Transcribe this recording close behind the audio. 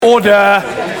Order.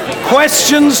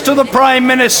 Questions to the Prime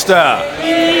Minister.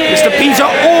 Mr. Peter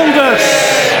Aldous.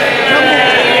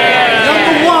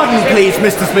 Number one, please,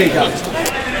 Mr. Speaker.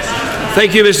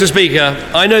 Thank you, Mr. Speaker.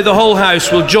 I know the whole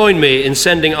House will join me in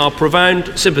sending our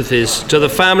profound sympathies to the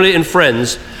family and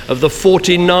friends of the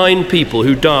 49 people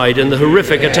who died in the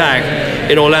horrific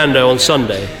attack in Orlando on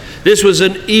Sunday. This was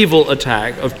an evil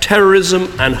attack of terrorism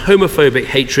and homophobic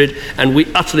hatred, and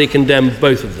we utterly condemn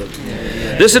both of them.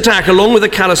 This attack, along with the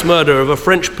callous murder of a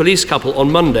French police couple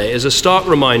on Monday, is a stark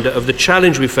reminder of the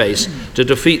challenge we face to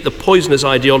defeat the poisonous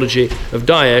ideology of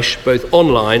Daesh, both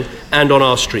online and on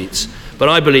our streets. But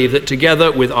I believe that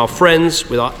together with our friends,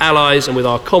 with our allies and with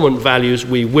our common values,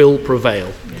 we will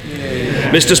prevail.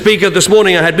 Mr. Speaker, this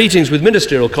morning I had meetings with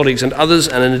ministerial colleagues and others,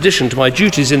 and in addition to my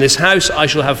duties in this House, I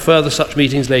shall have further such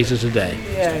meetings later today.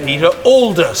 Peter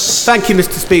Aldous. Thank you,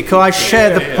 Mr. Speaker. I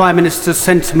share the Prime Minister's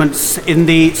sentiments in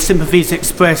the sympathies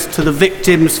expressed to the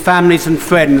victims, families and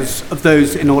friends of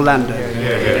those in Orlando.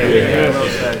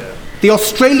 The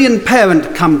Australian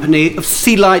parent company of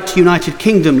Sealight United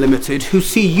Kingdom Limited, who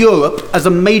see Europe as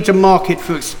a major market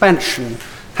for expansion,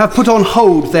 have put on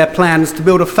hold their plans to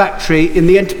build a factory in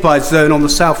the enterprise zone on the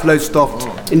South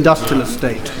Lowestoft industrial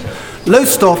estate.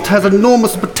 Lowestoft has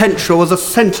enormous potential as a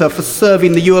centre for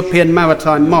serving the European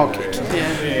maritime market.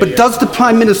 But does the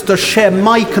Prime Minister share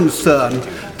my concern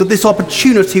that this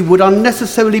opportunity would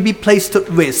unnecessarily be placed at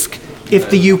risk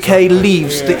if the UK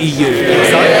leaves the EU?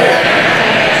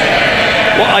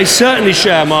 Well, I certainly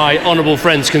share my honourable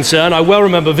friend's concern. I well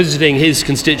remember visiting his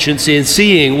constituency and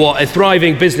seeing what a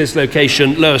thriving business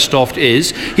location Lowestoft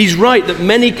is. He's right that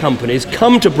many companies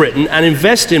come to Britain and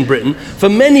invest in Britain for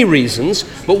many reasons,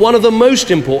 but one of the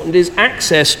most important is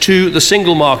access to the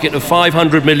single market of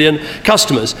 500 million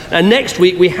customers. And next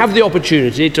week we have the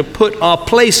opportunity to put our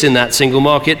place in that single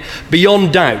market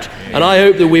beyond doubt. And I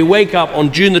hope that we wake up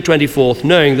on June the 24th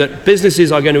knowing that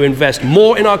businesses are going to invest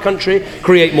more in our country,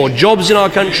 create more jobs in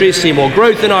our country, see more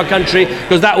growth in our country,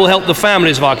 because that will help the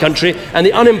families of our country. And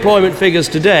the unemployment figures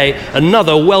today,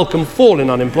 another welcome fall in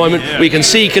unemployment. We can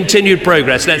see continued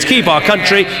progress. Let's keep our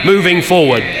country moving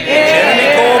forward.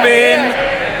 Jeremy Corbyn.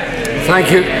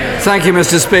 Thank you,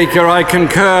 Mr. Speaker. I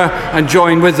concur and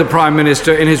join with the Prime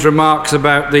Minister in his remarks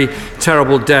about the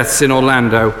terrible deaths in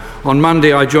Orlando. On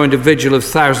Monday, I joined a vigil of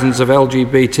thousands of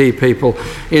LGBT people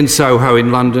in Soho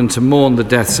in London to mourn the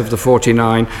deaths of the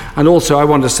 49. And also, I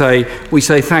want to say, we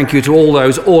say thank you to all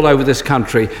those all over this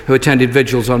country who attended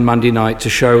vigils on Monday night to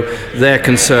show their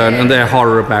concern and their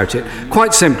horror about it.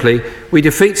 Quite simply, we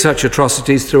defeat such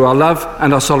atrocities through our love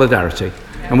and our solidarity,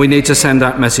 and we need to send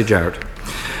that message out.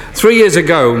 3 years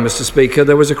ago, Mr. Speaker,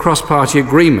 there was a cross-party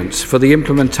agreement for the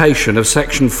implementation of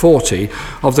Section 40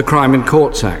 of the Crime in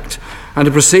Courts Act, and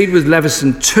to proceed with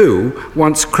Leveson 2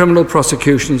 once criminal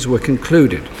prosecutions were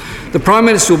concluded. The Prime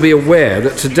Minister will be aware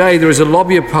that today there is a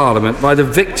lobby of Parliament by the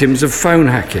victims of phone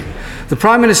hacking. The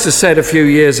Prime Minister said a few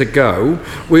years ago,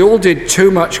 we all did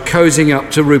too much cozying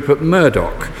up to Rupert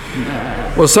Murdoch.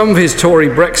 Well, some of his Tory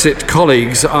Brexit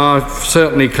colleagues are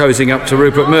certainly cozying up to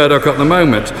Rupert Murdoch at the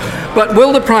moment. But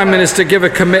will the Prime Minister give a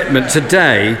commitment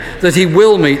today that he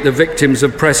will meet the victims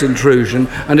of press intrusion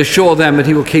and assure them that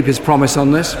he will keep his promise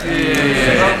on this?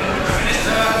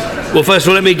 Well, first of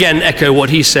all, let me again echo what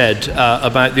he said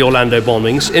about the Orlando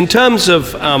bombings. In terms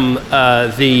of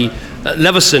the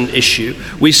Leveson issue,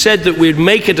 we said that we'd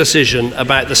make a decision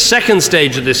about the second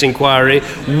stage of this inquiry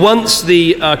once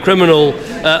the criminal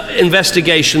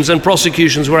investigations and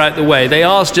prosecutions were out the way. They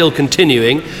are still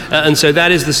continuing, and so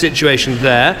that is the situation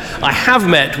there. I have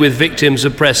met with victims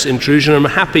of press intrusion, and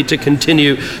I'm happy to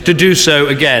continue to do so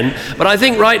again. But I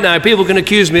think right now people can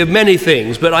accuse me of many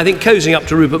things, but I think cozying up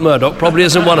to Rupert Murdoch probably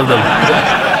isn't one of them.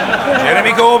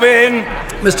 Jeremy Corbyn.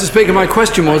 Mr. Speaker, my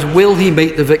question was, will he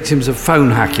meet the victims of phone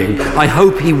hacking? I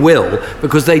hope he will,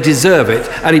 because they deserve it,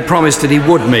 and he promised that he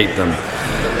would meet them.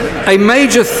 A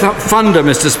major funder,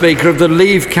 Mr. Speaker, of the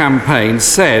Leave campaign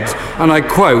said, and I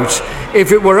quote,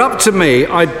 "If it were up to me,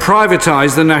 I'd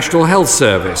privatise the National Health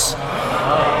Service."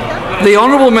 The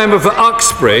Honourable Member for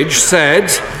Uxbridge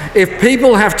said, if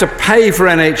people have to pay for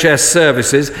NHS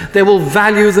services, they will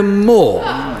value them more.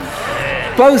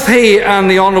 Both he and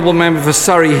the Honourable Member for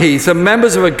Surrey Heath are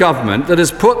members of a government that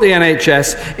has put the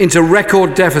NHS into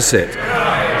record deficit.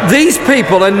 These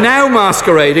people are now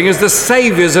masquerading as the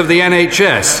saviours of the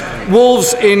NHS,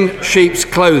 wolves in sheep's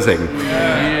clothing.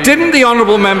 Didn't the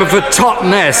Honourable Member for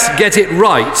Totnes get it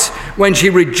right when she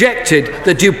rejected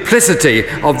the duplicity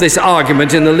of this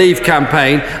argument in the Leave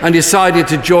campaign and decided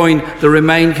to join the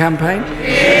Remain campaign?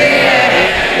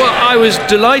 Well, I was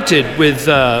delighted with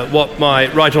what my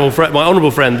honourable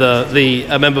friend,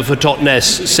 the member for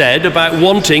Totnes, said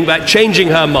about changing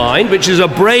her mind, which is a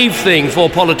brave thing for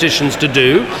politicians to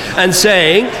do, and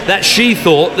saying that she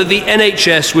thought that the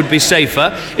NHS would be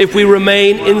safer if we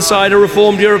remain inside a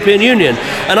reformed European Union.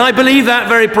 And I believe that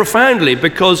very profoundly,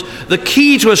 because the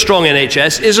key to a strong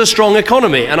NHS is a strong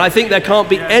economy. And I think there can't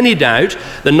be any doubt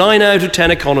the 9 out of 10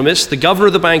 economists, the Governor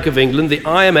of the Bank of England, the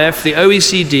IMF, the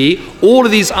OECD, all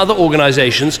of these other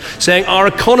organisations saying our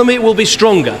economy will be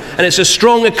stronger. And it's a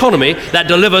strong economy that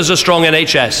delivers a strong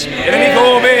NHS. Jeremy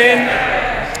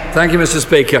Corbyn. Thank you, Mr.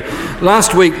 Speaker.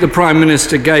 Last week, the Prime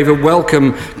Minister gave a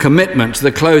welcome commitment to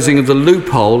the closing of the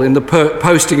loophole in the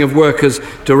Posting of Workers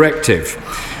Directive.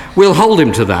 We'll hold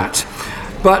him to that.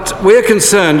 But we're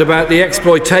concerned about the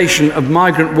exploitation of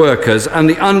migrant workers and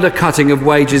the undercutting of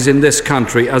wages in this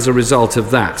country as a result of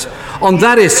that. On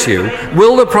that issue,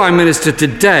 will the Prime Minister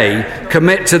today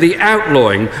commit to the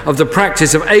outlawing of the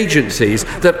practice of agencies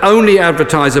that only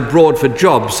advertise abroad for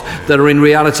jobs that are in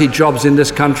reality jobs in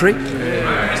this country?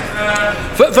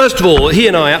 First of all, he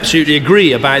and I absolutely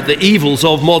agree about the evils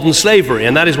of modern slavery,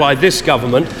 and that is why this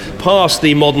government passed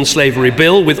the Modern Slavery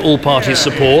Bill with all parties'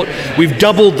 support. We've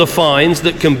doubled the fines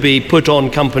that can be put on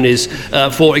companies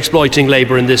for exploiting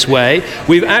labour in this way.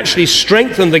 We've actually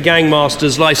strengthened the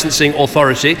Gangmasters Licensing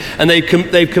Authority, and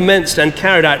they've commenced and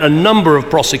carried out a number of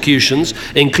prosecutions,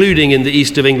 including in the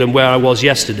east of England where I was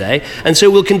yesterday. And so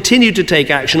we'll continue to take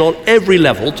action on every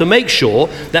level to make sure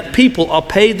that people are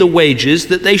paid the wages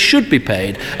that they should be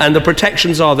paid, and the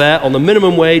protections are there on the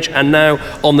minimum wage and now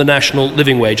on the national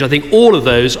living wage. I think all of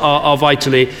those are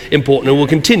vitally important, and we'll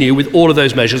continue with all of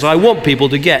those measures. I want people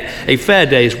to get a fair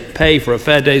day's pay for a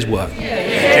fair day's work.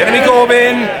 Jeremy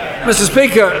Corbyn. Mr.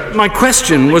 Speaker, my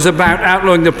question was about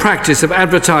outlawing the practice of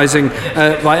advertising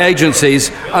by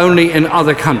agencies only in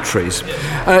other countries.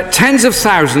 Tens of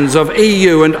thousands of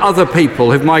EU and other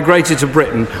people have migrated to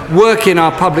Britain, work in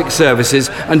our public services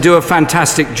and do a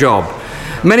fantastic job.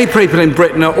 Many people in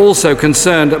Britain are also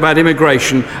concerned about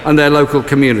immigration and their local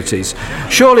communities.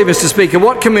 Surely, Mr. Speaker,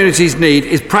 what communities need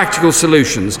is practical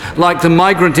solutions, like the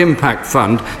Migrant Impact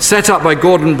Fund set up by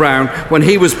Gordon Brown when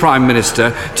he was Prime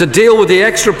Minister to deal with the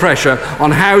extra pressure on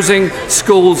housing,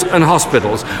 schools and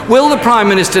hospitals. Will the Prime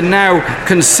Minister now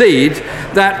concede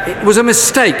that it was a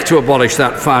mistake to abolish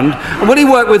that fund? And will he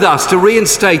work with us to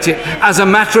reinstate it as a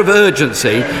matter of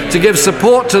urgency to give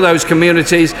support to those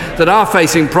communities that are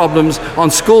facing problems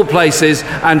on school places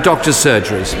and doctors'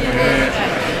 surgeries?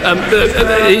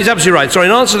 He's absolutely right. Sorry,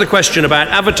 in answer to the question about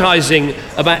advertising,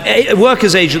 about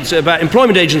workers' agencies, about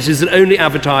employment agencies that only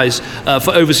advertise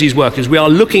for overseas workers, we are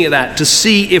looking at that to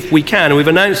see if we can, and we've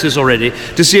announced this already,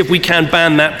 to see if we can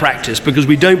ban that practice, because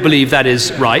we don't believe that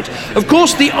is right. Of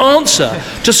course, the answer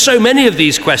to so many of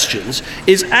these questions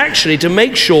is actually to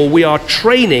make sure we are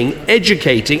training,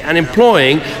 educating and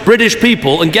employing British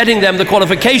people and getting them the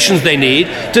qualifications they need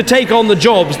to take on the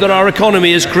jobs that our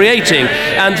economy is creating.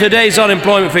 And today's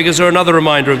unemployment figures are another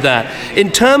reminder of that. In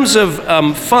terms of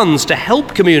funds to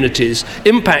help communities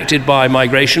impacted by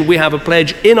migration, we have a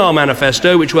pledge in our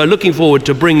manifesto, which we're looking forward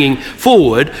to bringing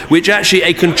forward, which actually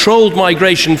a controlled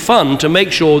migration fund to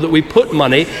make sure that we put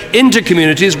money into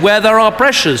communities where there are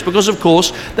pressures, because of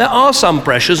course there are some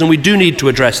pressures and we do need to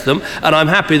address them, and I'm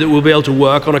happy that we'll be able to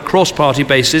work on a cross-party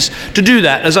basis to do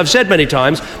that. As I've said many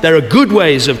times, there are good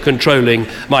ways of controlling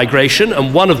migration,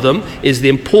 and one of them is the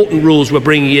important rules we're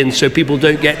bringing in so people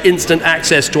don't get instant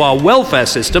access to our welfare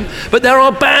system, but there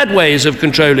are bad ways of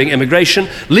controlling immigration.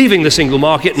 Leaving the single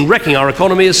market and wrecking our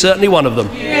economy is certainly one of them.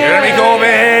 Jeremy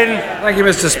Corbyn. Thank you,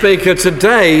 Mr. Speaker.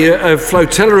 Today, a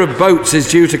flotilla of boats is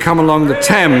due to come along the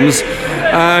Thames,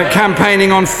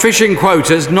 campaigning on fishing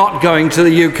quotas not going to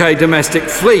the UK domestic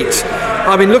fleet.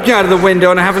 I've been looking out of the window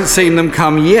and I haven't seen them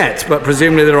come yet, but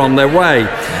presumably they're on their way.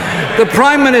 The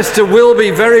Prime Minister will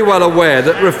be very well aware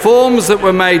that reforms that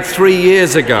were made 3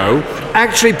 years ago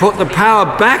actually put the power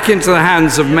back into the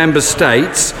hands of member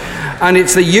states, and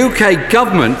it's the UK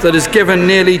government that has given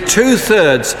nearly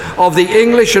 2/3 of the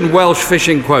English and Welsh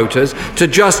fishing quotas to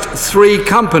just 3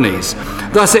 companies,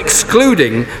 thus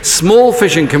excluding small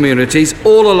fishing communities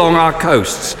all along our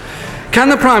coasts. Can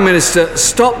the Prime Minister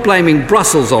stop blaming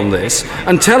Brussels on this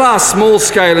and tell our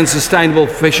small-scale and sustainable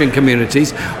fishing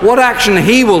communities what action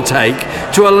he will take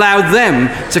to allow them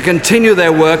to continue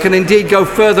their work and indeed go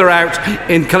further out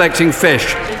in collecting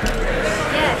fish?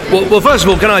 Well, first of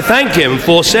all, can I thank him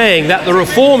for saying that the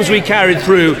reforms we carried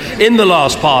through in the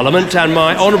last Parliament, and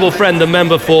my honourable friend, the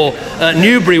member for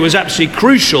Newbury, was absolutely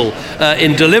crucial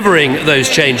in delivering those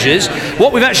changes.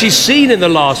 What we've actually seen in the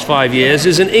last 5 years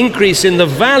is an increase in the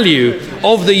value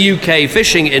of the UK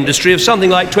fishing industry of something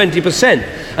like 20%.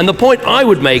 And the point I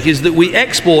would make is that we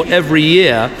export every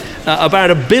year about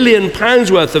 £1 billion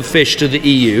worth of fish to the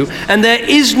EU, and there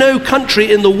is no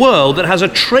country in the world that has a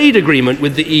trade agreement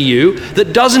with the EU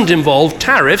that doesn't involve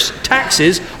tariffs,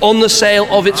 taxes on the sale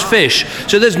of its fish.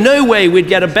 So there's no way we'd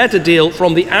get a better deal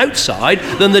from the outside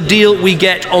than the deal we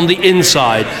get on the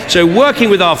inside. So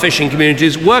working with our fishing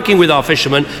communities, working with our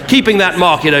fishermen, keeping that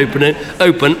market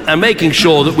open and making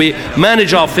sure that we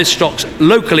manage our fish stocks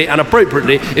locally and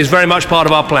appropriately is very much part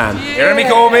of our plan. Jeremy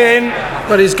Corbyn.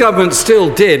 But his government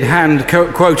still did hand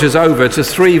quotas over to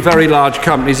 3 very large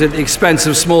companies at the expense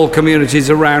of small communities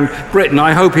around Britain.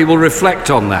 I hope he will reflect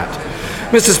on that.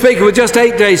 Mr. Speaker, with just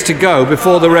 8 days to go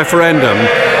before the referendum,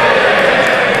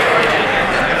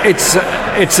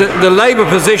 the Labour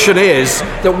position is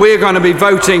that we're going to be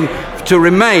voting to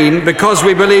remain because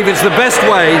we believe it's the best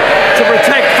way to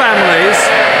protect families,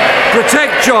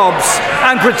 protect jobs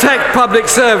and protect public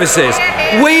services.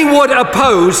 We would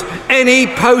oppose any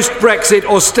post-Brexit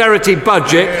austerity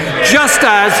budget, just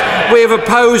as we have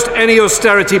opposed any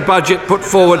austerity budget put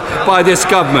forward by this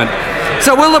government.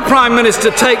 So will the Prime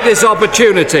Minister take this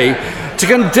opportunity to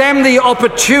condemn the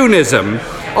opportunism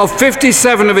of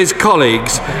 57 of his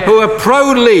colleagues who are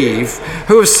pro-leave,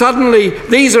 who have suddenly,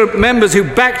 these are members who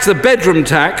backed the bedroom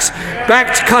tax,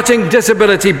 backed cutting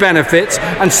disability benefits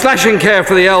and slashing care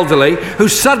for the elderly, who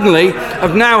suddenly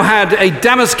have now had a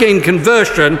Damascene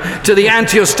conversion to the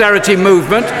anti-austerity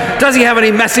movement. Does he have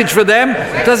any message for them?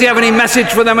 Does he have any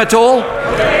message for them at all?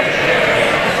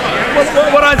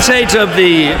 What I'd say to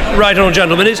the right honourable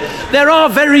gentleman is there are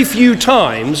very few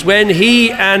times when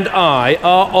he and I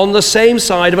are on the same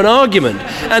side of an argument.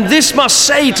 And this must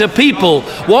say to people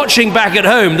watching back at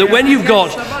home that when you've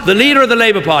got the leader of the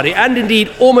Labour Party, and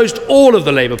indeed almost all of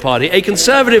the Labour Party, a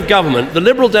Conservative government, the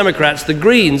Liberal Democrats, the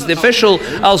Greens, the official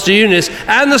Ulster Unionists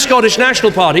and the Scottish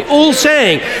National Party all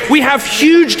saying we have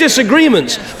huge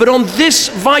disagreements, but on this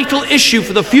vital issue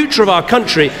for the future of our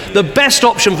country, the best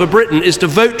option for Britain is to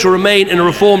vote to remain in a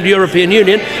reformed European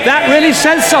Union, that really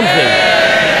says something.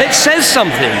 It says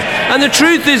something. And the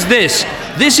truth is this.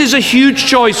 This is a huge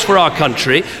choice for our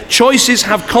country. Choices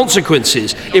have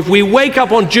consequences. If we wake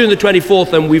up on June the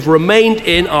 24th and we've remained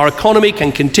in, our economy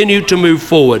can continue to move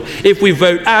forward. If we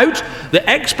vote out, the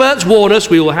experts warn us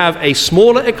we will have a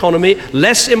smaller economy,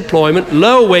 less employment,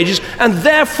 lower wages, and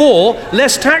therefore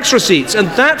less tax receipts. And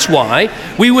that's why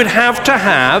we would have to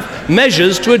have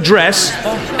measures to address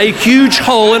a huge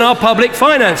hole in our public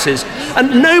finances.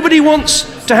 And nobody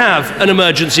wants to have an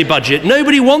emergency budget.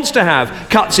 Nobody wants to have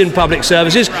cuts in public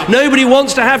services. Nobody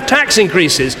wants to have tax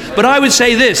increases. But I would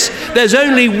say this, there's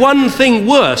only one thing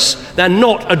worse than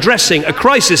not addressing a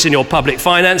crisis in your public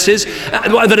finances,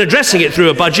 than addressing it through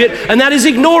a budget, and that is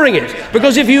ignoring it.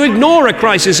 Because if you ignore a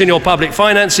crisis in your public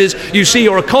finances, you see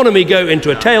your economy go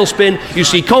into a tailspin, you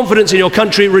see confidence in your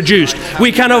country reduced.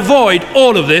 We can avoid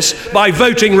all of this by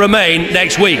voting Remain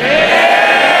next week.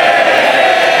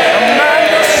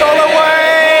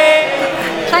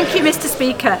 Thank you, Mr.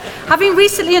 Speaker. Having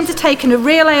recently undertaken a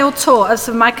real ale tour of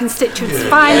some of my constituents'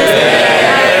 finest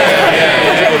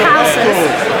public houses,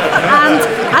 and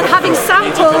having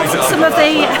sampled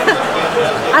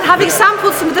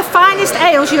some of the finest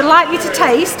ales you're likely to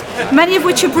taste, many of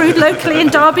which are brewed locally in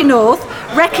Derby North,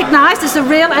 recognised as the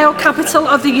real ale capital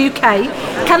of the UK,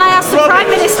 can I ask the Prime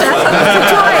Minister to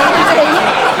join me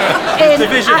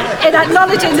in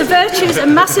acknowledging the virtues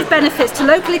and massive benefits to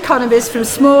local economies from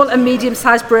small and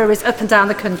medium-sized breweries up and down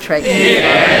the country?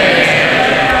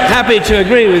 Happy to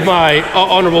agree with my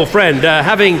honourable friend.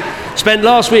 Having spent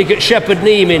last week at Shepherd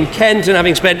Neame in Kent and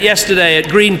having spent yesterday at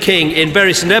Green King in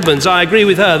Bury St Edmunds, I agree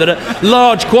with her that a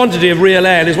large quantity of real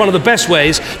ale is one of the best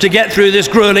ways to get through this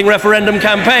gruelling referendum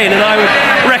campaign, and I would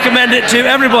recommend it to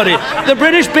everybody. The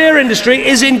British beer industry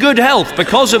is in good health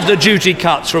because of the duty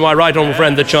cuts from my right honourable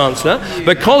friend the Chancellor,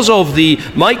 because of the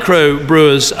micro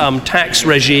brewers tax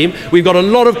regime. We've got a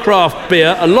lot of craft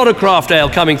beer, a lot of craft ale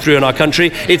coming through in our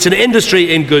country. It's an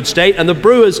industry in good state, and the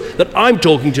brewers that I'm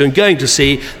talking to and going to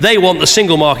see, they want the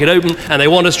single market open and they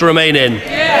want us to remain in.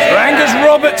 Angus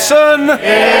Robertson.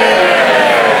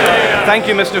 Thank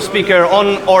you, Mr. Speaker.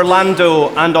 On Orlando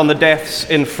and on the deaths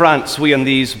in France, we on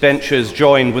these benches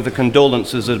join with the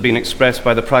condolences that have been expressed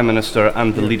by the Prime Minister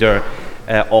and the Leader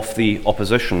of the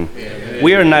Opposition.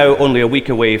 We are now only a week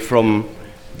away from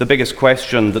the biggest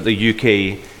question that the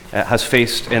UK has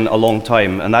faced in a long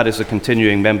time, and that is the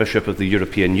continuing membership of the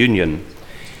European Union.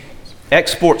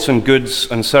 Exports and goods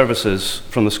and services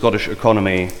from the Scottish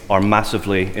economy are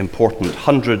massively important.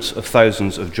 Hundreds of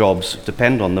thousands of jobs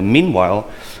depend on them. Meanwhile,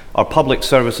 our public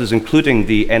services, including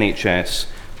the NHS,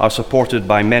 are supported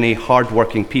by many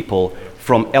hard-working people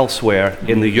from elsewhere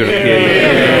in the European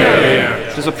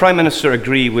Union. Does the Prime Minister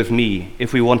agree with me,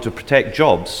 if we want to protect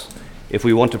jobs, if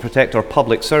we want to protect our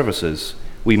public services,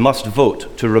 we must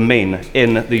vote to remain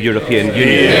in the European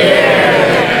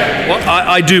Union? Well,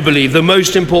 I do believe the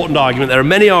most important argument, there are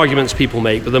many arguments people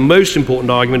make, but the most important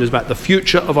argument is about the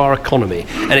future of our economy.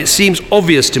 And it seems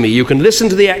obvious to me, you can listen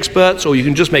to the experts or you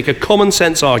can just make a common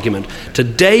sense argument.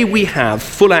 Today we have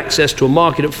full access to a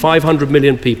market of 500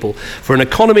 million people. For an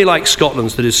economy like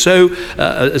Scotland's that is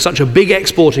such a big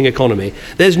exporting economy,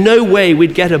 there's no way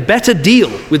we'd get a better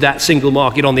deal with that single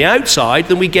market on the outside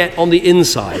than we get on the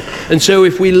inside. And so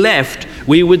if we left,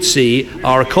 we would see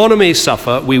our economy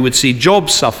suffer, we would see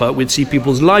jobs suffer, we'd see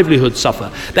people's livelihoods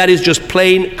suffer. That is just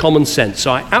plain common sense.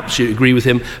 So I absolutely agree with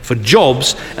him. For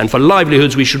jobs and for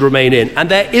livelihoods, we should remain in. And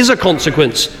there is a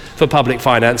consequence for public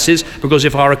finances, because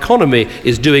if our economy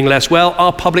is doing less well,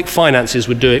 our public finances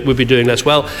would be doing less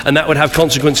well, and that would have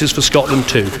consequences for Scotland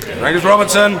too. Angus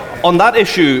Robertson. On that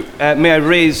issue, may I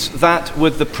raise that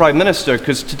with the Prime Minister,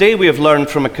 because today we have learned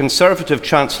from a Conservative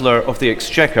Chancellor of the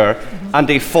Exchequer and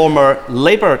a former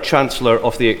Labour Chancellor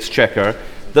of the Exchequer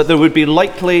that there would be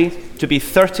likely to be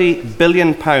 £30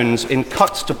 billion in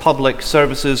cuts to public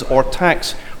services or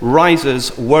tax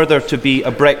rises were there to be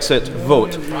a Brexit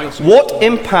vote. What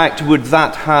impact would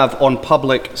that have on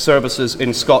public services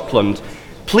in Scotland?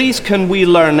 Please can we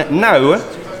learn now,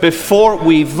 before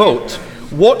we vote,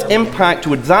 what impact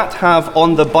would that have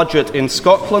on the budget in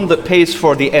Scotland that pays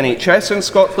for the NHS in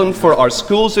Scotland, for our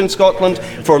schools in Scotland,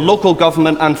 for local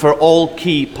government and for all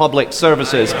key public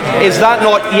services? Is that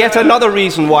not yet another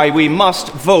reason why we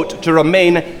must vote to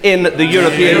remain in the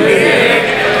European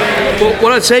Union? Well,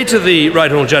 what I'd say to the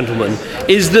right honourable gentleman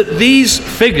is that these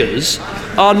figures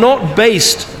are not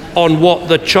based on what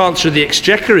the Chancellor of the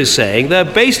Exchequer is saying. They're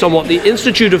based on what the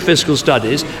Institute of Fiscal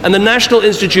Studies and the National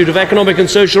Institute of Economic and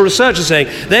Social Research are saying.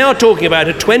 They are talking about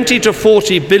a 20 to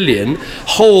 40 billion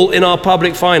hole in our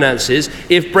public finances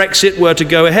if Brexit were to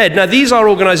go ahead. Now, these are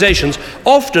organisations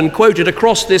often quoted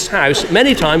across this House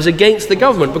many times against the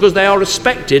government because they are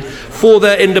respected for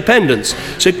their independence.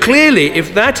 So clearly,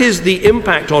 if that is the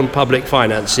impact on public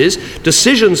finances,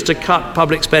 decisions to cut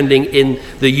public spending in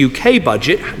the UK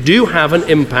budget do have an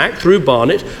impact through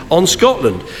Barnett on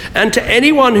Scotland. And to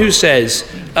anyone who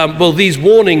says, well, these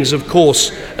warnings, of course,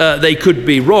 they could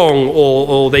be wrong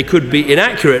or they could be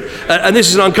inaccurate, and this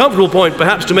is an uncomfortable point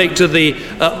perhaps to make to the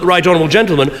right honourable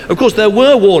gentleman. Of course, there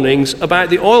were warnings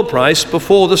about the oil price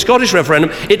before the Scottish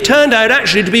referendum. It turned out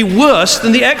actually to be worse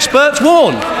than the experts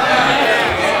warned.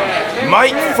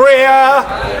 Mike Freer.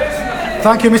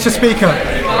 Thank you, Mr. Speaker.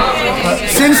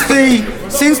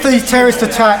 Since the terrorist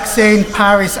attacks in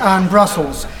Paris and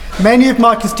Brussels, many of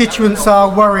my constituents are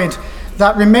worried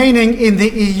that remaining in the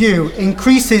EU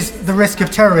increases the risk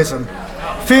of terrorism,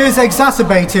 fears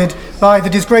exacerbated by the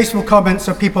disgraceful comments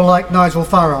of people like Nigel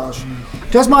Farage.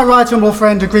 Does my right honourable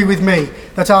friend agree with me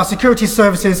that our security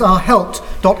services are helped,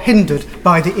 not hindered,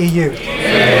 by the EU?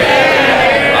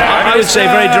 I would say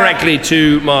very directly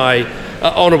to my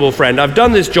honourable friend, I've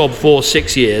done this job for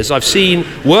 6 years. I've seen,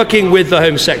 working with the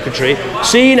Home Secretary,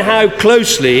 seen how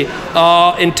closely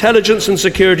our intelligence and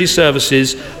security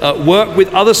services work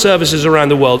with other services around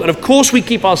the world. And of course we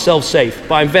keep ourselves safe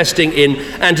by investing in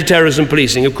anti-terrorism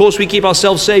policing. Of course we keep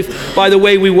ourselves safe by the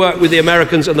way we work with the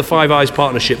Americans and the Five Eyes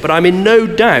Partnership. But I'm in no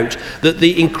doubt that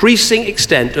the increasing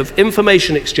extent of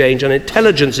information exchange and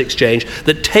intelligence exchange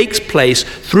that takes place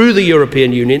through the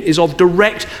European Union is of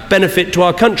direct benefit to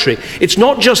our country. It's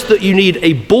not just that you need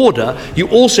a border, you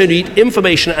also need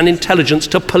information and intelligence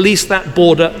to police that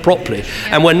border properly.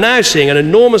 And we're now seeing an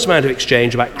enormous amount of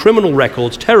exchange about criminal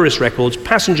records, terrorist records,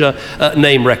 passenger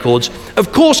name records.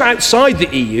 Of course, outside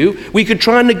the EU, we could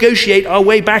try and negotiate our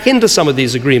way back into some of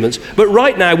these agreements. But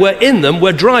right now, we're in them,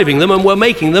 we're driving them, and we're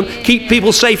making them keep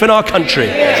people safe in our country.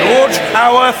 George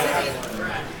Howarth.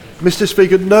 Mr.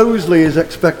 Speaker, Knowsley is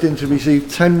expecting to receive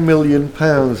 £10 million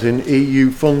in EU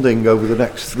funding over the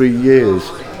next 3 years.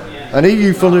 And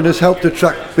EU funding has helped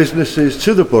attract businesses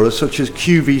to the borough, such as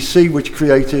QVC, which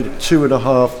created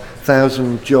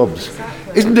 2,500 jobs.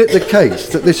 Isn't it the case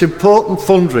that this important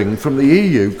funding from the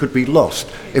EU could be lost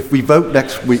if we vote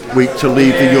next week to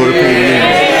leave the European Union?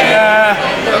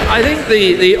 I think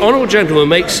the honourable gentleman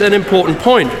makes an important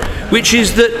point, which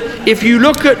is that if you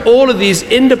look at all of these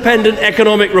independent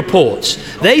economic reports,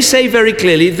 they say very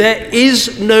clearly there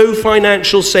is no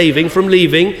financial saving from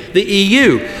leaving the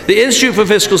EU. The Institute for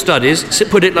Fiscal Studies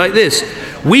put it like this: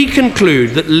 we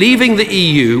conclude that leaving the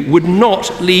EU would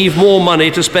not leave more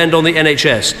money to spend on the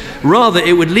NHS. Rather,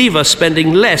 it would leave us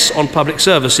spending less on public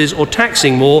services or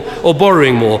taxing more or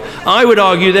borrowing more. I would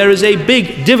argue there is a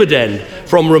big dividend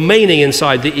from remaining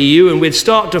inside the EU, and we'd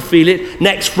start to feel it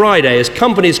next Friday as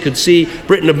companies could see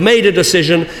Britain have made a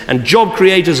decision, and job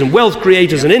creators and wealth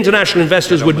creators and international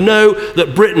investors would know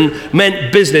that Britain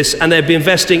meant business and they'd be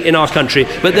investing in our country.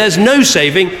 But there's no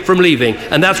saving from leaving,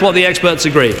 and that's what the experts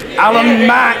agree. Alan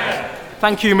Mack.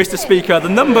 Thank you, Mr. Speaker. The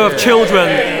number of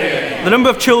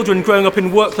children growing up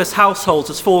in workless households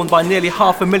has fallen by nearly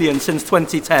 500,000 since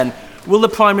 2010. Will the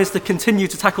Prime Minister continue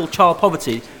to tackle child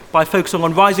poverty by focusing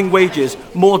on rising wages,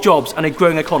 more jobs and a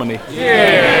growing economy?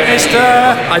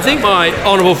 I think my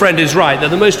honourable friend is right that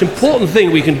the most important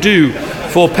thing we can do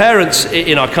for parents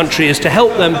in our country is to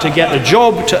help them to get a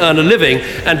job, to earn a living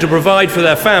and to provide for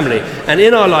their family. And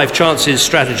in our Life Chances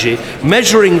strategy,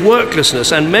 measuring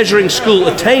worklessness and measuring school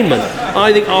attainment,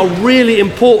 I think, are really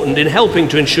important in helping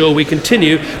to ensure we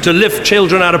continue to lift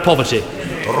children out of poverty.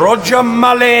 Roger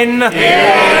Mullin.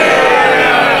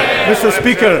 Mr.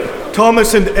 Speaker,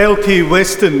 Thomas and Elke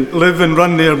Weston live and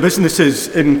run their businesses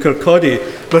in Kirkcaldy,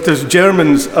 but as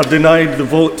Germans are denied the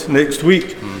vote next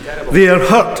week. They are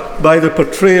hurt by the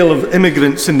portrayal of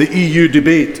immigrants in the EU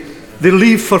debate. They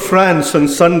leave for France on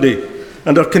Sunday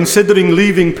and are considering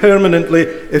leaving permanently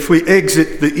if we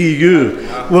exit the EU.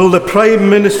 Will the Prime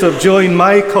Minister join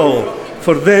my call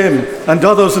for them and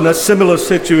others in a similar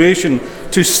situation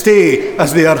to stay,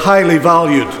 as they are highly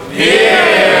valued?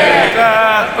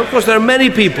 Of course, there are many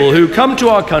people who come to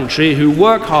our country, who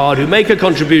work hard, who make a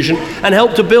contribution and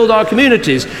help to build our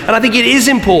communities. And I think it is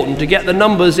important to get the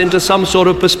numbers into some sort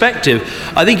of perspective.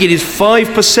 I think it is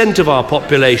 5% of our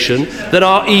population that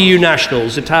are EU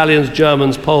nationals: Italians,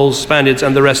 Germans, Poles, Spaniards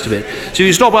and the rest of it. So if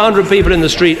you stop 100 people in the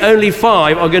street, only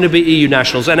 5 are going to be EU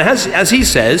nationals. And as he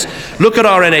says, look at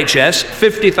our NHS,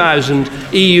 50,000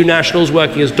 EU nationals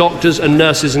working as doctors and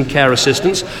nurses and care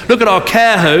assistants. Look at our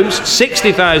care homes,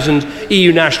 60,000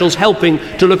 EU nationals helping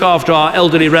to look after our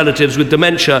elderly relatives with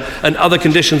dementia and other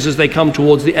conditions as they come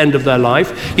towards the end of their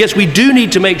life. Yes, we do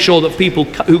need to make sure that people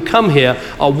who come here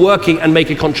are working and make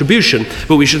a contribution,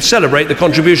 but we should celebrate the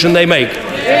contribution they make.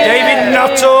 David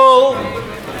Nuttall.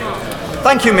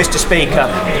 Thank you, Mr. Speaker.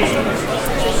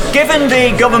 Given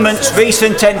the government's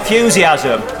recent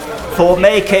enthusiasm for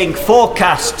making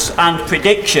forecasts and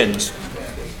predictions,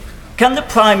 can the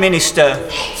Prime Minister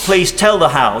please tell the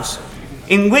House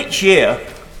in which year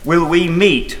will we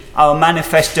meet our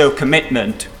manifesto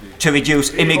commitment to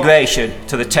reduce immigration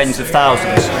to the tens of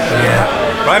thousands?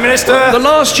 Prime Minister. The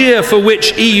last year for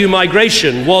which EU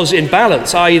migration was in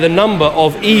balance, i.e. the number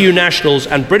of EU nationals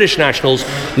and British nationals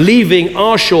leaving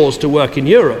our shores to work in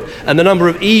Europe and the number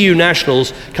of EU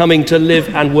nationals coming to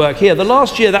live and work here, the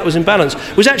last year that was in balance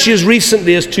was actually as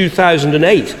recently as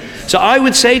 2008. So I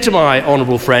would say to my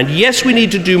honourable friend, yes, we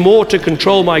need to do more to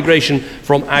control migration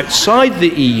from outside the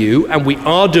EU, and we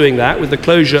are doing that with the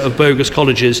closure of bogus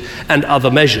colleges and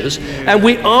other measures. And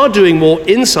we are doing more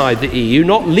inside the EU,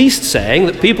 not least saying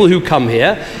that people who come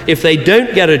here, if they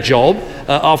don't get a job,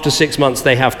 after 6 months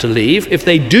they have to leave. If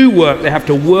they do work, they have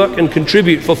to work and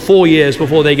contribute for 4 years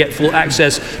before they get full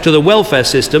access to the welfare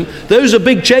system. Those are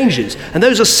big changes, and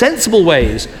those are sensible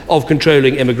ways of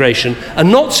controlling immigration. A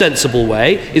not sensible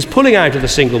way is pulling out of the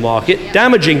single market,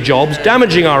 damaging jobs,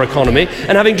 damaging our economy,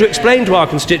 and having to explain to our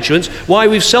constituents why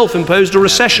we've self-imposed a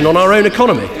recession on our own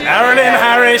economy. Carolyn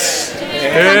Harris.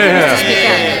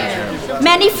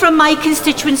 Many from my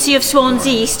constituency of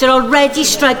Swansea East are already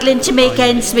struggling to make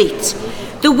ends meet.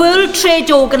 The World Trade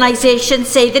Organization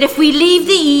say that if we leave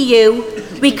the EU,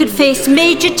 we could face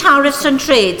major tariffs on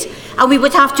trade and we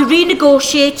would have to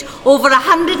renegotiate over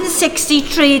 160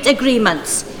 trade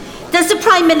agreements. Does the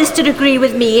Prime Minister agree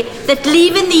with me that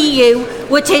leaving the EU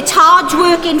would hit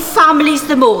hard-working families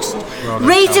the most,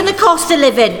 raising the cost of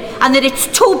living, and that it's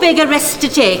too big a risk to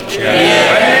take?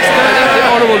 The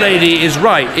Honourable Lady is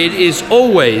right. It is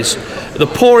always the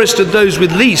poorest and those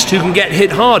with least who can get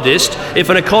hit hardest if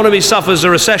an economy suffers a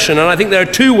recession. And I think there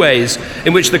are two ways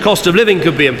in which the cost of living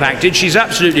could be impacted. She's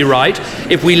absolutely right.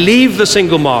 If we leave the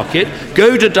single market,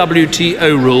 go to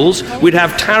WTO rules, we'd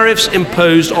have tariffs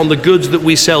imposed on the goods that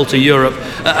we sell to Europe,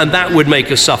 and that would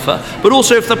make us suffer. But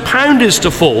also, if the pound is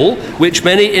to fall, which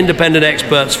many independent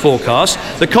experts forecast,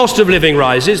 the cost of living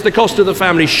rises, the cost of the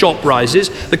family shop rises,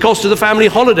 the cost of the family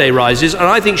holiday rises, and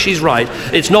I think she's right.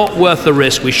 It's not worth the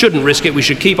risk. We shouldn't risk it. We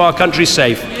should keep our country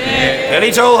safe.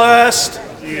 Ellie Tolhurst.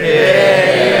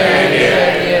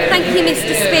 Thank you,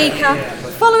 Mr. Speaker.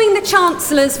 Following the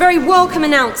Chancellor's very welcome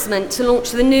announcement to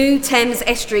launch the new Thames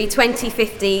Estuary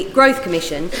 2050 Growth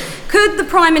Commission, could the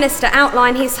Prime Minister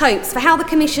outline his hopes for how the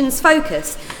Commission's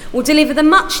focus will deliver the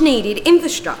much-needed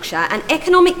infrastructure and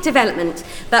economic development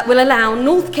that will allow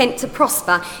North Kent to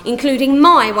prosper, including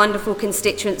my wonderful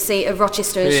constituency of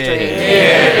Rochester and Strood?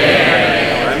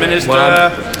 Prime Minister.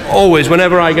 Well, always,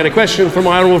 whenever I get a question from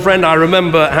my honourable friend, I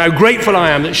remember how grateful I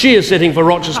am that she is sitting for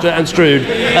Rochester and Strood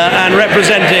and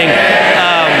representing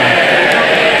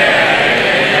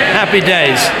happy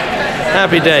days.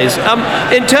 Happy days.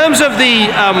 In terms of the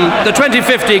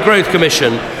 2050 Growth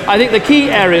Commission, I think the key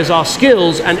areas are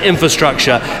skills and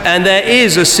infrastructure, and there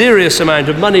is a serious amount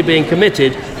of money being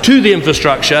committed to the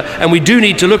infrastructure, and we do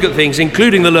need to look at things,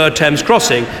 including the Lower Thames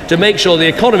crossing, to make sure the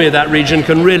economy of that region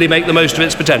can really make the most of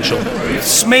its potential.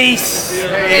 Smith.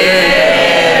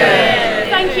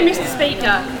 Thank you, Mr.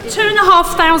 Speaker.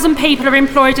 2,500 people are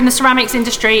employed in the ceramics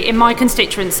industry in my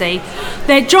constituency.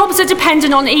 Their jobs are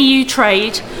dependent on EU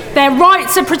trade, their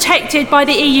rights are protected by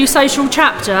the EU social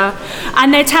chapter,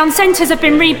 and their town centres have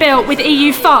been rebuilt with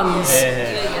EU funds.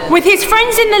 With his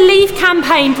friends in the Leave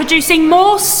campaign producing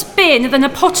more spin than a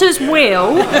potter's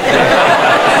wheel,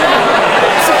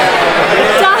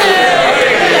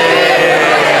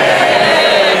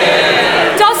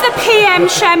 PM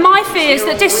share my fears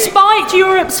that despite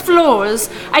Europe's flaws,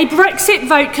 a Brexit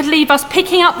vote could leave us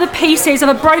picking up the pieces of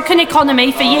a broken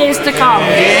economy for years to come.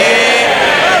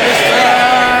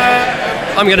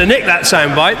 I'm going to nick that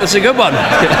soundbite. That's a good one.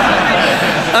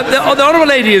 The Honourable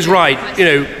Lady is right.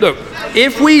 Look,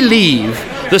 if we leave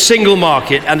the single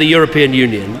market and the European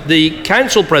Union, the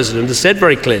Council President has said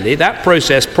very clearly that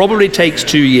process probably takes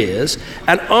 2 years,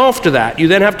 and after that you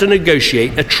then have to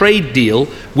negotiate a trade deal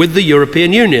with the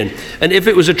European Union. And if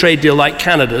it was a trade deal like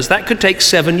Canada's, that could take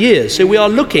 7 years. So we are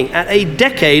looking at a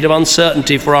decade of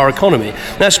uncertainty for our economy.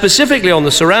 Now, specifically on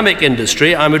the ceramic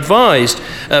industry, I'm advised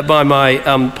by my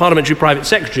Parliamentary Private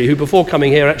Secretary, who before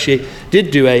coming here actually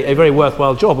did do a very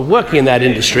worthwhile job of working in that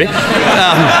industry.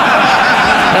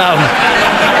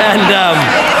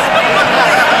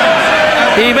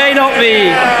 He may not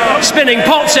be spinning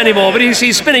pots anymore, but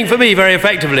he's spinning for me very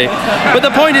effectively. But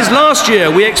the point is, last year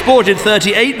we exported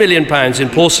 £38 million in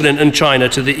porcelain and china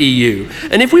to the EU.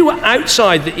 And if we were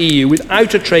outside the EU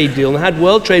without a trade deal and had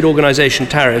World Trade Organization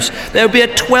tariffs, there would be a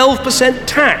 12%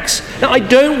 tax. Now, I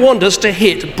don't want us to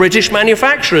hit British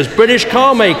manufacturers, British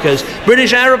car makers,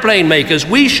 British aeroplane makers.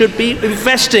 We should be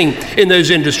investing in those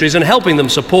industries and helping them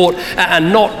support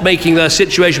and not making their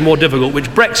situation more difficult, which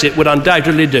Brexit would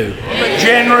undoubtedly do.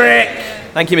 Generic.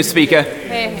 Thank you, Mr. Speaker.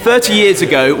 30 years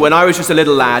ago, when I was just a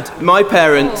little lad, my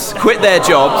parents quit their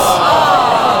jobs.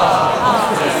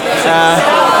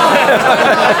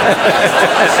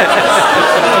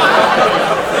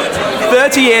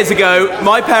 30 years ago,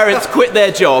 my parents quit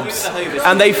their jobs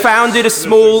and they founded a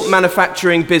small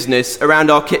manufacturing business around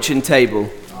our kitchen table.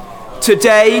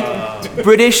 Today,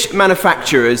 British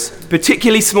manufacturers,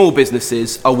 particularly small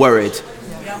businesses, are worried.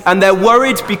 And they're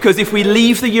worried because if we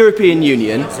leave the European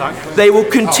Union, they will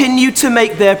continue to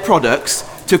make their products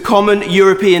to common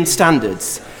European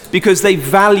standards because they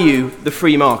value the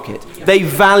free market. They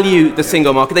value the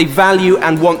single market. They value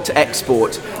and want to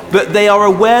export. But they are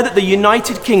aware that the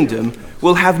United Kingdom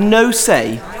will have no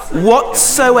say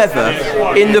whatsoever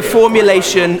in the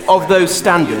formulation of those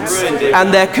standards,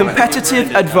 and their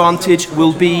competitive advantage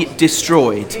will be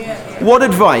destroyed. What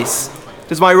advice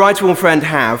does my right honourable friend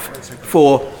have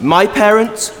for my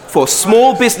parents, for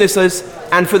small businesses,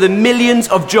 and for the millions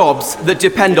of jobs that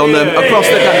depend on them across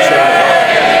the country?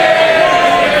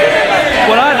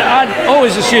 Well, I'd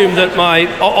always assumed that my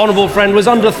honourable friend was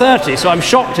under 30, so I'm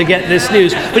shocked to get this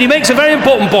news. But he makes a very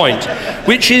important point,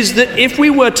 which is that if we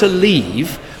were to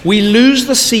leave, we lose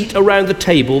the seat around the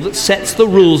table that sets the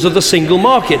rules of the single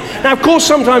market. Now, of course,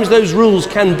 sometimes those rules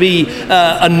can be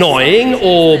annoying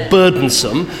or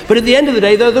burdensome, but at the end of the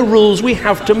day, they're the rules we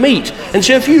have to meet. And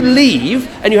so if you leave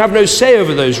and you have no say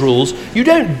over those rules, you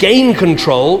don't gain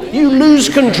control, you lose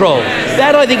control.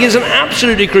 That, I think, is an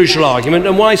absolutely crucial argument,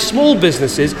 and why small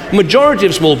businesses, majority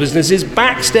of small businesses,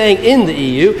 back staying in the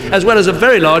EU, as well as a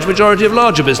very large majority of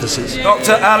larger businesses.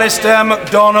 Dr. Alistair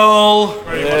MacDonald.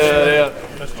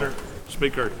 Mr.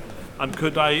 Speaker, and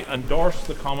could I endorse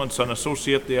the comments and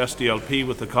associate the SDLP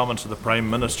with the comments of the Prime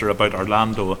Minister about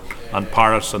Orlando and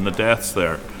Paris and the deaths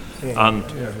there? And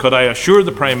could I assure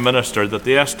the Prime Minister that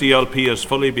the SDLP is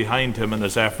fully behind him in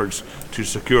his efforts to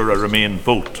secure a Remain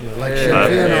vote?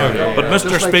 But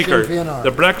Mr. Speaker,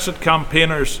 the Brexit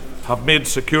campaigners have made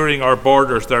securing our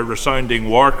borders their resounding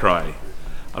war cry.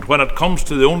 And when it comes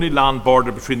to the only land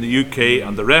border between the UK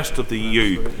and the rest of the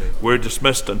EU, we're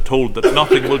dismissed and told that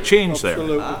nothing will change there.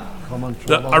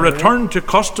 A return to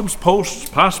customs posts,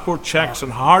 passport checks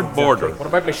and hard border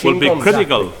will be a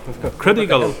critical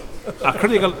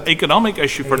economic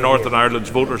issue for Northern Ireland's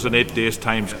voters in 8 days'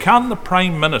 time. Can the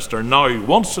Prime Minister now,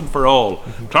 once and for all,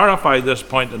 clarify this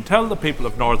point and tell the people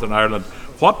of Northern Ireland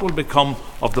what will become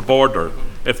of the border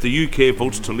if the UK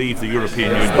votes to leave the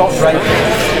European Union?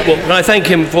 Well, can I thank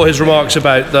him for his remarks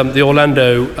about the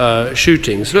Orlando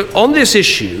shootings? Look, on this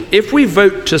issue, if we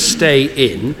vote to stay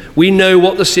in, we know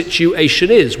what the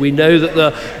situation is. We know that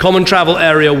the common travel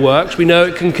area works, we know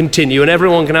it can continue, and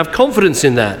everyone can have confidence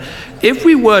in that. If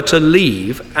we were to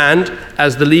leave, and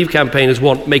as the Leave campaigners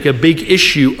want, make a big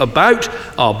issue about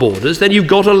our borders, then you've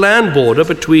got a land border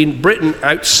between Britain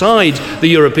outside the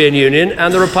European Union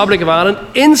and the Republic of Ireland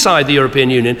inside the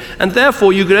European Union. And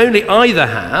therefore you could only either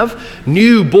have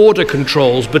new border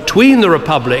controls between the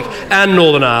Republic and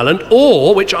Northern Ireland,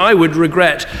 or, which I would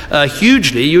regret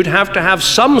hugely, you'd have to have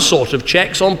some sort of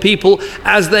checks on people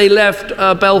as they left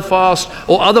Belfast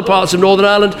or other parts of Northern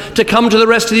Ireland to come to the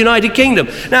rest of the United Kingdom.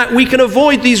 Now, we can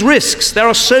avoid these risks. There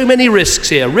are so many risks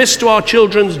here. Risks to our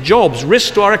children's jobs,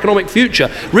 risks to our economic future,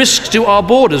 risks to our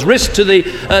borders, risks to the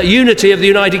unity of the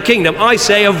United Kingdom. I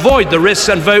say avoid the risks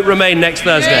and vote Remain next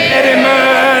Thursday.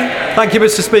 Thank you,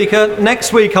 Mr. Speaker.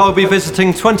 Next week I'll be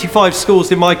visiting 25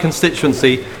 schools in my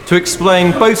constituency to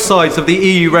explain both sides of the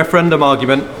EU referendum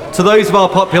argument to those of our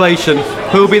population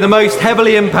who will be the most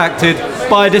heavily impacted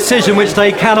by a decision which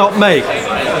they cannot make.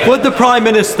 Would the Prime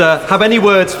Minister have any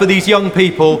words for these young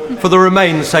people for the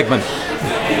Remain segment?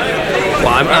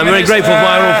 Well, I'm very grateful for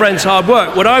my honourable friend's hard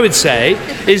work. What I would say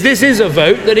is this is a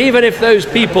vote that, even if those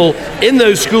people in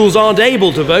those schools aren't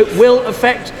able to vote, will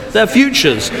affect their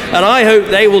futures. And I hope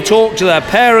they will talk to their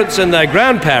parents and their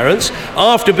grandparents,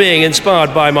 after being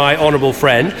inspired by my honourable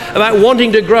friend, about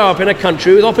wanting to grow up in a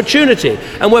country with opportunity.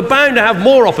 And we're bound to have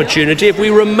more opportunity if we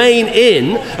remain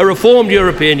in a reformed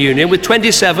European Union with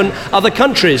 27 other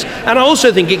countries. And I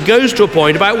also think it goes to a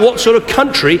point about what sort of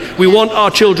country we want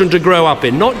our children to grow up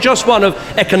in. Not just one of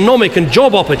economic and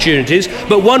job opportunities,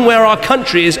 but one where our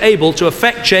country is able to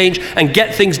affect change and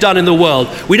get things done in the world.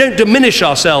 We don't diminish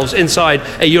ourselves inside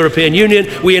a European Union,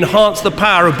 we enhance the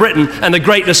power of Britain and the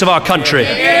greatness of our country.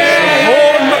 Thank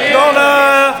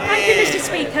you, Mr.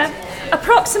 Speaker.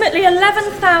 Approximately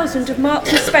 11,000 of Marks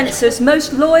 & Spencer's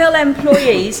most loyal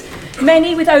employees,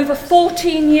 many with over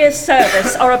 14 years'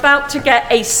 service, are about to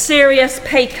get a serious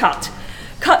pay cut.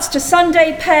 Cuts to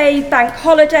Sunday pay, bank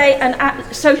holiday and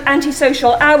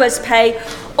anti-social hours pay,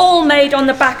 all made on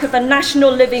the back of the national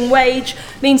living wage,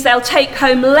 means they'll take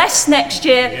home less next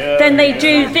year than they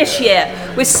do this year,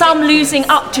 with some losing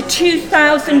up to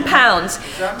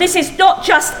 £2,000. This is not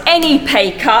just any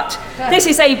pay cut, this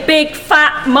is a big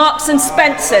fat Marks &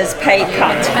 Spencer's pay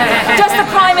cut. Does the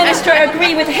Prime Minister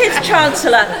agree with his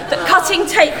Chancellor that cutting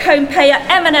take-home pay at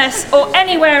M&S or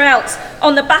anywhere else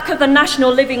on the back of the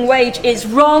national living wage is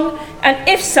wrong? And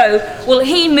if so, will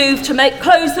he move to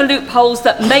close the loopholes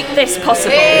that make this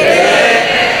possible?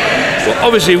 Well,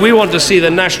 obviously, we want to see the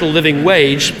national living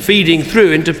wage feeding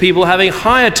through into people having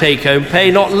higher take-home pay,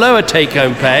 not lower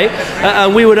take-home pay.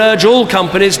 And we would urge all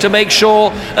companies to make sure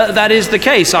that is the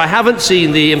case. I haven't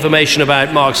seen the information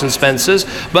about Marks & Spencer's,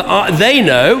 but they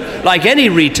know, like any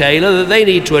retailer, that they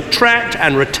need to attract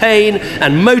and retain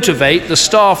and motivate the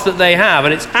staff that they have.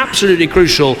 And it's absolutely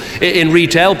crucial in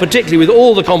retail, particularly with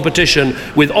all the competition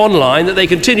with online, that they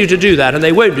continue to do that. And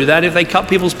they won't do that if they cut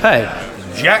people's pay.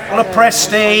 Jack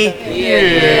Lepresti.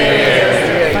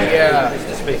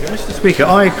 Mr. Speaker,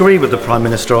 I agree with the Prime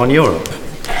Minister on Europe.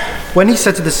 When he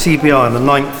said to the CBI on the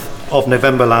 9th of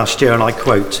November last year, and I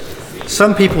quote,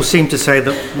 "Some people seem to say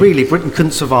that really Britain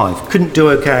couldn't survive, couldn't do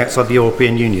okay outside the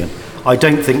European Union. I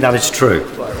don't think that is true.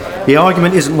 The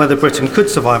argument isn't whether Britain could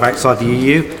survive outside the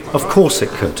EU, of course it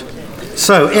could.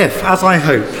 So if, as I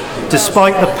hope,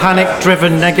 despite the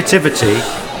panic-driven negativity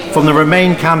from the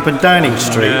Remain camp in Downing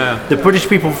Street, the British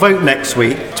people vote next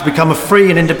week to become a free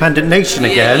and independent nation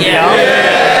again,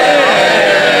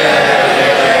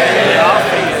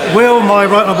 will my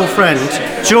right honourable friend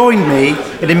join me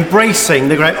in embracing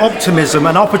the great optimism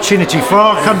and opportunity for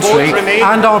our country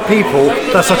and our people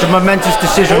that such a momentous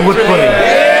decision would bring?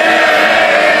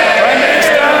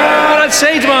 Well, I'd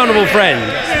say to my honourable friend,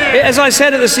 as I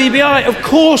said at the CBI, of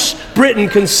course Britain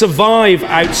can survive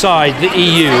outside the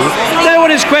EU. No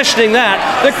one is questioning that.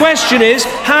 The question is,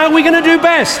 how are we going to do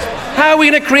best? How are we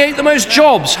going to create the most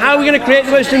jobs? How are we going to create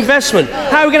the most investment?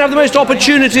 How are we going to have the most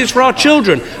opportunities for our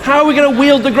children? How are we going to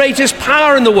wield the greatest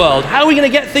power in the world? How are we going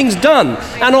to get things done?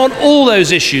 And on all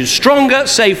those issues, stronger,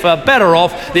 safer, better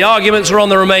off, the arguments are on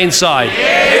the Remain side.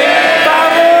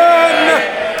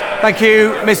 Thank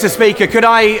you, Mr. Speaker. Could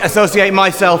I associate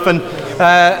myself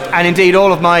and indeed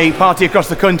all of my party across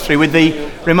the country with the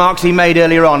remarks he made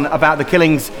earlier on about the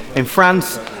killings in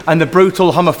France and the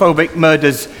brutal homophobic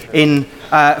murders in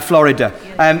Florida.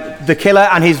 The killer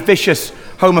and his vicious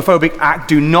homophobic act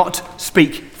do not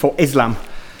speak for Islam.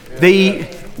 The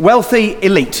wealthy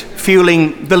elite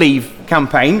fueling the Leave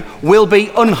campaign will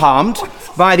be unharmed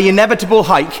by the inevitable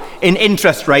hike in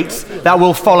interest rates that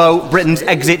will follow Britain's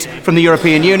exit from the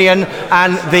European Union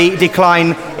and the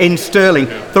decline in sterling.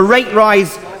 The rate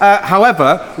rise,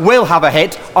 however, will have a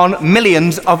hit on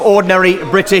millions of ordinary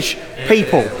British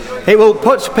people. It will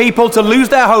put people to lose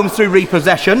their homes through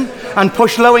repossession and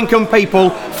push low-income people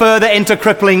further into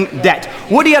crippling debt.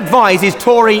 Would he advise his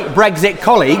Tory Brexit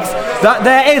colleagues that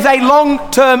there is a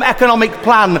long-term economic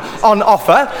plan on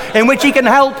offer in which he can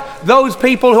help those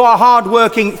people who are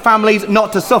hard-working families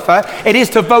not to suffer? It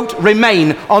is to vote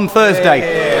Remain on Thursday.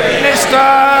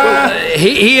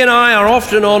 He and I are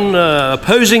often on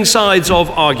opposing sides of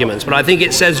arguments, but I think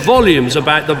it says volumes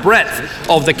about the breadth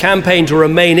of the campaign to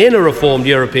remain in a reformed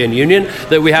European Union,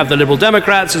 that we have the Liberal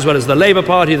Democrats as well as the Labour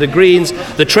Party, the Greens,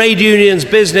 the trade unions,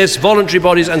 business, voluntary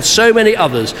bodies and so many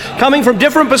others, coming from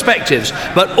different perspectives,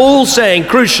 but all saying,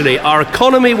 crucially, our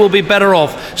economy will be better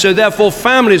off, so therefore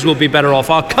families will be better off,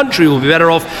 our country will be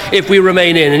better off if we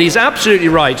remain in. And he's absolutely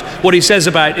right what he says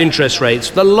about interest rates.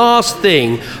 The last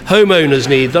thing homeowners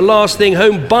need, the last thing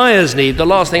home buyers need, the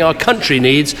last thing our country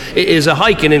needs is a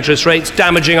hike in interest rates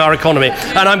damaging our economy.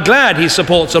 And I'm glad he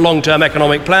supports a long-term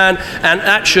economic plan, and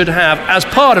that should have, as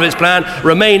part of its plan,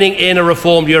 remaining in a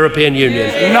reformed European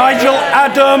Union. Nigel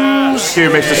Adams.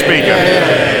 Thank you, Mr.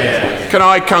 Speaker. Can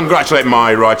I congratulate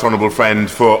my right honourable friend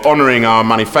for honouring our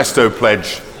manifesto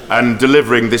pledge and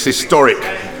delivering this historic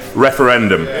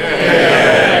referendum.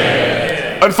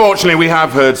 Unfortunately, we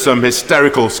have heard some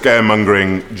hysterical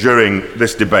scaremongering during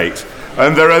this debate,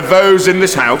 and there are those in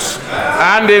this House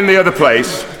and in the other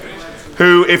place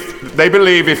who, if they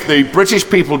believe if the British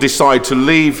people decide to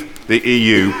leave the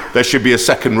EU, there should be a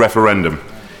second referendum.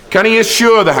 Can he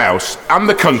assure the House and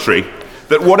the country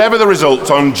that whatever the result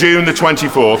on June the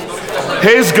 24th,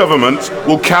 his government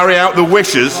will carry out the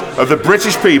wishes of the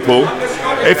British people?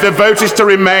 If the vote is to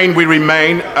remain, we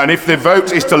remain, and if the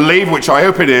vote is to leave, which I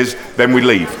hope it is, then we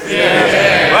leave.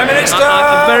 Prime Minister!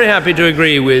 I'm very happy to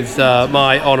agree with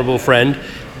my honourable friend.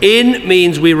 In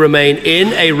means we remain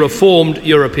in a reformed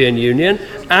European Union.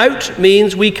 Out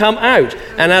means we come out.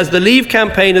 And as the Leave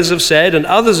campaigners have said, and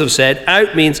others have said,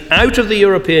 out means out of the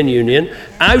European Union,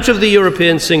 out of the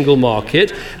European single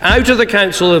market, out of the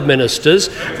Council of Ministers,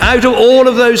 out of all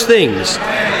of those things.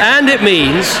 And it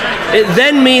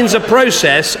then means a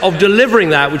process of delivering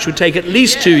that, which would take at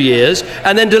least 2 years,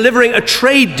 and then delivering a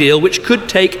trade deal which could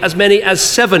take as many as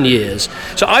 7 years.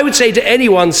 So I would say to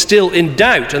anyone still in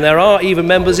doubt, and there are even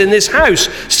members in this House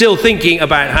still thinking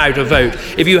about how to vote,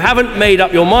 if you haven't made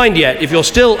up your mind yet, if you're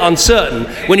still uncertain,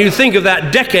 when you think of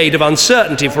that decade of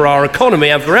uncertainty for our economy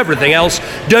and for everything else,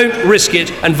 don't risk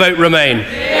it and vote Remain.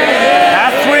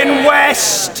 Catherine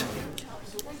West.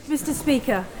 Mr.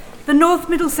 Speaker, the North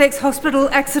Middlesex Hospital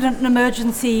Accident and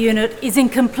Emergency Unit is in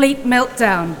complete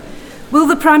meltdown. Will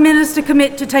the Prime Minister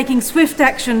commit to taking swift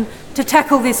action to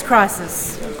tackle this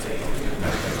crisis?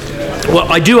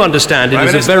 Well, I do understand it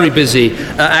is a very busy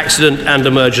accident and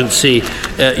emergency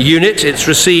unit. It's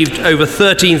received over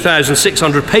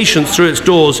 13,600 patients through its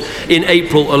doors in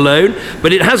April alone,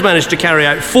 but it has managed to carry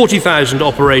out 40,000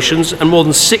 operations and more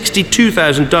than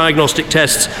 62,000 diagnostic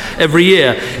tests every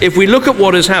year. If we look at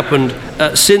what has happened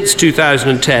since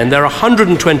 2010, there are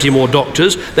 120 more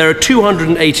doctors, there are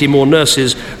 280 more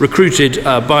nurses recruited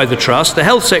by the Trust. The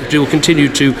Health Secretary will continue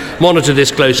to monitor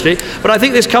this closely, but I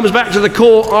think this comes back to the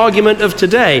core argument of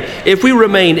today. If we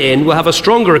remain in, we'll have a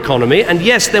stronger economy, and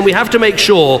yes, then we have to make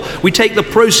sure we take the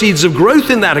proceeds of growth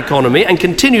in that economy and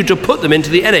continue to put them into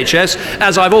the NHS,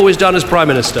 as I've always done as Prime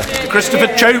Minister. Christopher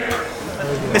Chope.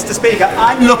 Mr. Speaker,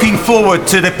 I'm looking forward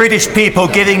to the British people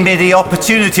giving me the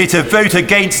opportunity to vote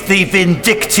against the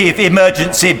vindictive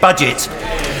emergency budget.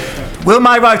 Will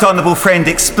my right honourable friend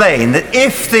explain that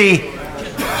if the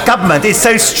government is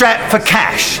so strapped for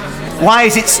cash, why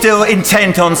is it still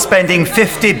intent on spending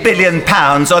 £50 billion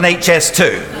on HS2?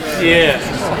 Yes.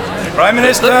 Prime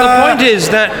Minister. The point is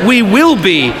that we will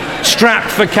be strapped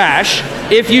for cash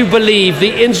if you believe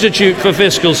the Institute for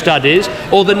Fiscal Studies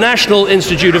or the National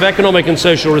Institute of Economic and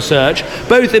Social Research,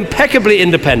 both impeccably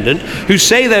independent, who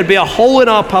say there'd be a hole in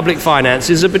our public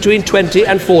finances of between 20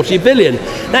 and 40 billion.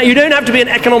 Now, you don't have to be an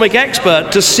economic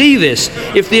expert to see this.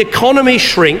 If the economy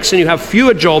shrinks and you have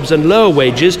fewer jobs and lower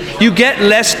wages, you get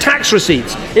less tax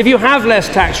receipts. If you have less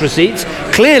tax receipts,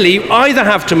 clearly you either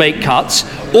have to make cuts,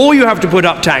 or you have to put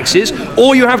up taxes,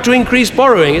 or you have to increase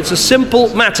borrowing. It's a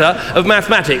simple matter of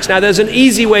mathematics. Now, there's an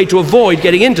easy way to avoid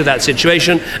getting into that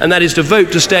situation, and that is to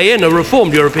vote to stay in a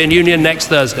reformed European Union next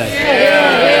Thursday.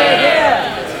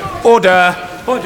 Order.